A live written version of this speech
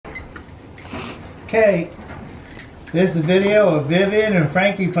Okay, this is a video of Vivian and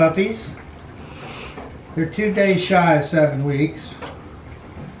Frankie puppies. They're 2 days shy of 7 weeks.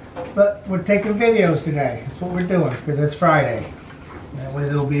 But we're taking videos today. That's what we're doing because it's Friday. That way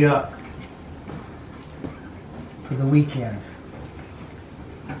they'll be up for the weekend.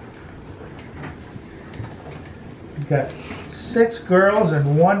 We've got 6 girls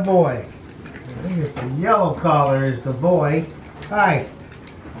and 1 boy. I think it's the yellow collar is the boy. Hi.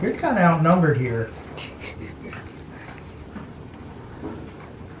 You're kind of outnumbered here.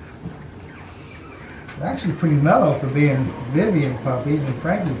 It's actually pretty mellow for being Vivian puppies and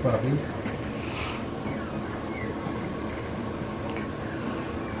Frankie puppies.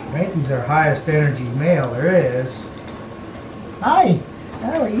 Frankie's our highest energy male there is. Hi,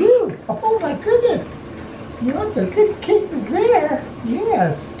 how are you? Oh my goodness. You want some good kisses there?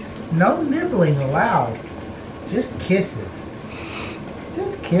 Yes. No nibbling allowed. Just kisses.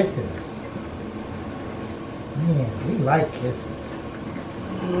 Just kisses. Man, we like kisses.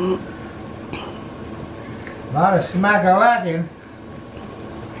 A lot of smack-a-lacking.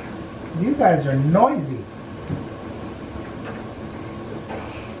 You guys are noisy.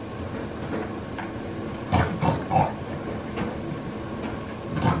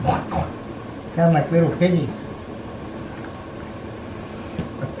 Kind of like little piggies.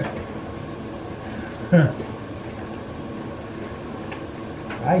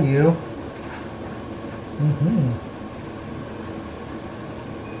 Hi, you.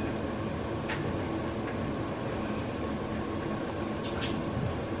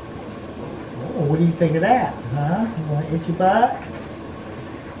 Oh, what do you think of that? Huh? You want to itch your butt?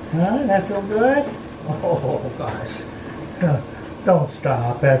 Huh? That feel good? Oh, gosh. Don't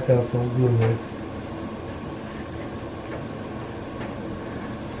stop. That felt so good.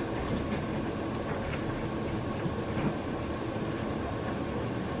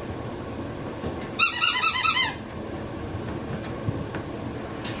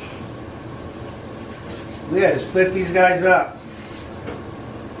 We had to split these guys up.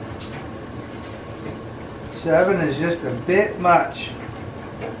 7 is just a bit much.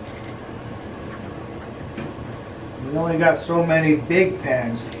 We only got so many big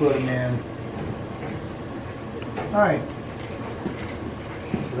pens to put them in. Alright.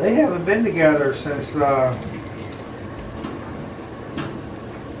 They haven't been together since about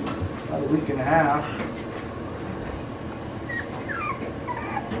a week and a half.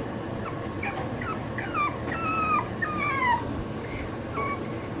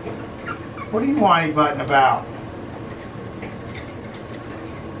 What are you whiny butting about?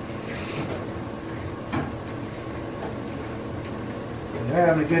 They're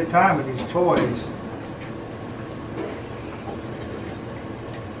having a good time with these toys.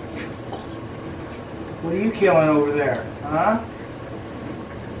 What are you killing over there, huh?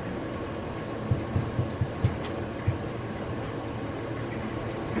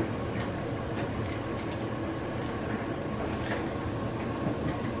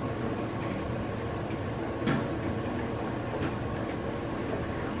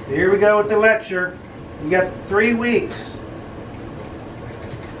 Here we go with the lecture. You got 3 weeks.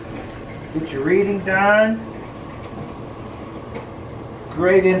 Get your reading done.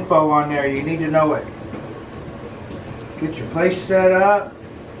 Great info on there. You need to know it. Get your place set up.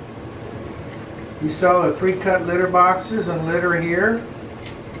 We sell the pre-cut litter boxes and litter here.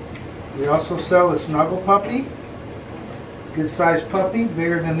 We also sell the snuggle puppy. Good sized puppy,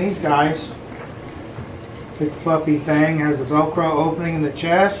 bigger than these guys. Big fluffy thing, has a Velcro opening in the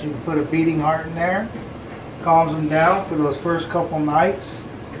chest. You can put a beating heart in there. Calms them down for those first couple nights.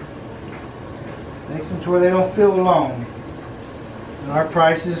 Makes them to where they don't feel alone. And our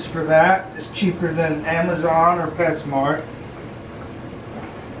prices for that is cheaper than Amazon or PetSmart.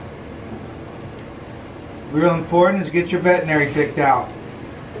 Real important is get your veterinary picked out.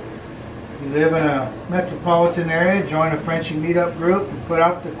 If you live in a metropolitan area, join a Frenchie meetup group and put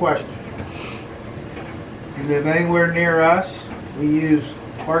out the question. If you live anywhere near us, we use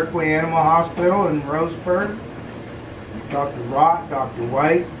Parkway Animal Hospital in Roseburg. Dr. Rott, Dr.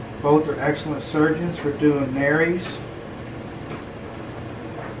 White, both are excellent surgeons for doing naries.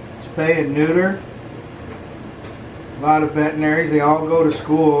 Spay and neuter. A lot of veterinaries, they all go to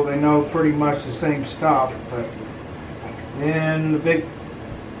school, they know pretty much the same stuff, but then the big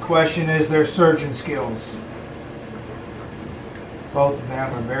question is their surgeon skills. Both of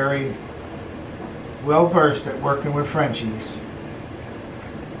them are very well versed at working with Frenchies.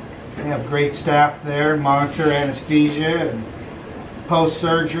 They have great staff there, monitor anesthesia and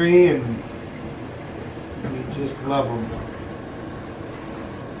post-surgery, and we just love them.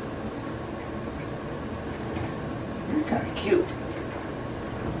 You're kind of cute.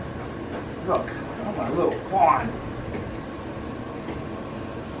 Look. Oh, my little fawn.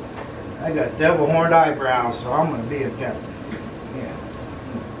 I got devil horned eyebrows, so I'm going to be a devil. Yeah.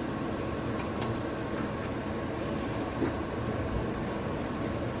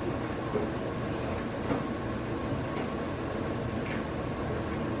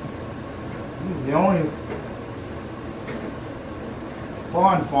 He's the only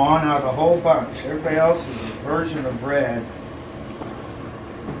fawn out of the whole bunch. Everybody else is a version of red.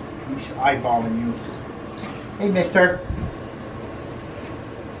 He's eyeballing you. Hey, mister.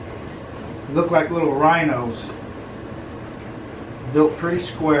 Look like little rhinos. Built pretty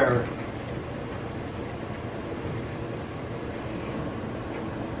square.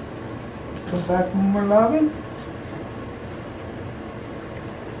 Come back from more loving?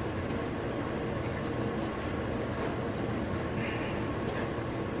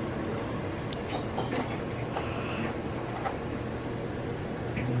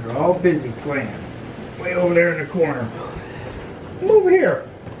 They're all busy playing. Way over there in the corner. Come over here.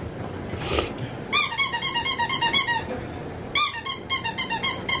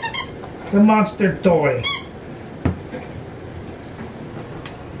 The monster toy.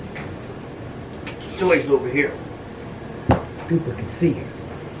 Toy's over here. People can see it.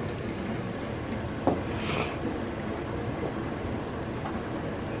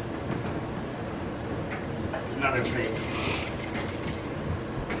 That's another baby.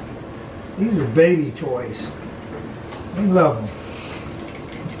 These are baby toys. We love them.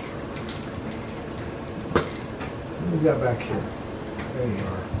 What do we got back here? There you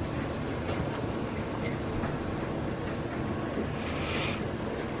are.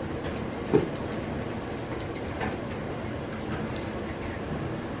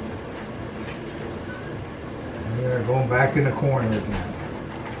 They're going back in the corner again.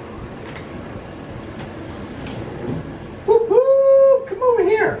 Woo-hoo! Come over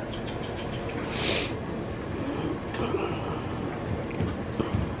here.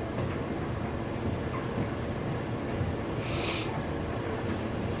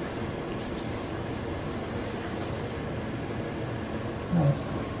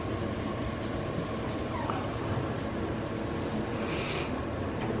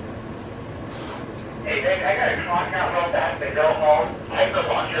 Hey, Dick, I gotta clock out real fast and go home. I have to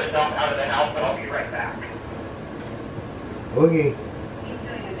launch yourself out of the house, but I'll be right back. Okay. He's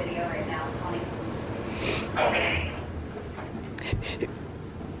doing a video right now, Connie. Okay.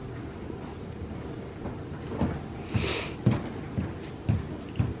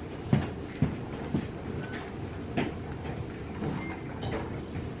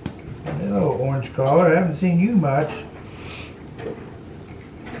 Hello, orange collar. I haven't seen you much.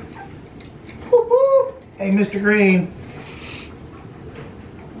 Woo-hoo! Hey, Mr. Green.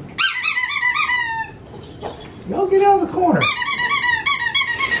 Y'all get out of the corner.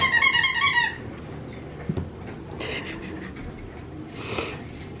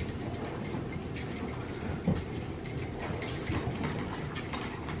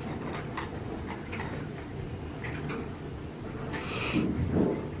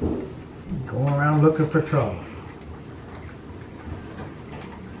 Going around looking for trouble.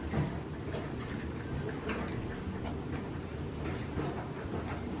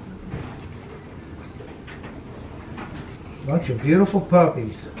 Bunch of beautiful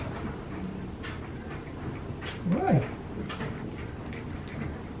puppies. Right.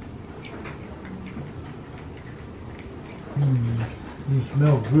 You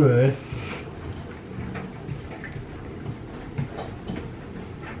smell good.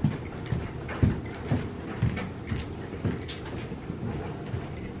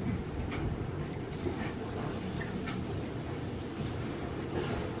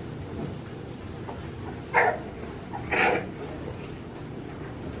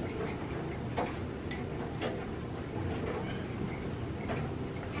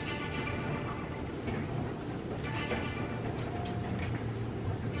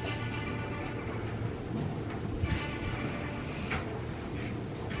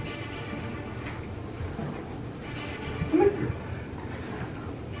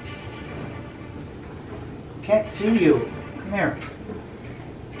 Can't see you. Come here.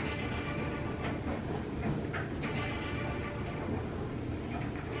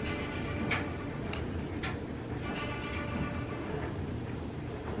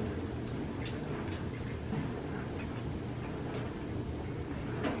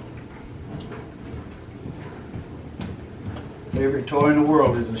 Favorite toy in the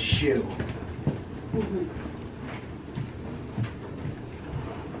world is a shoe.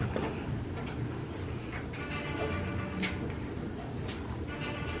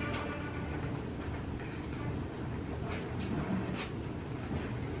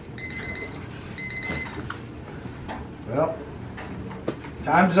 Well,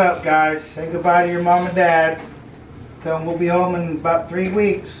 time's up, guys. Say goodbye to your mom and dad. Tell them we'll be home in about 3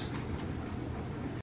 weeks.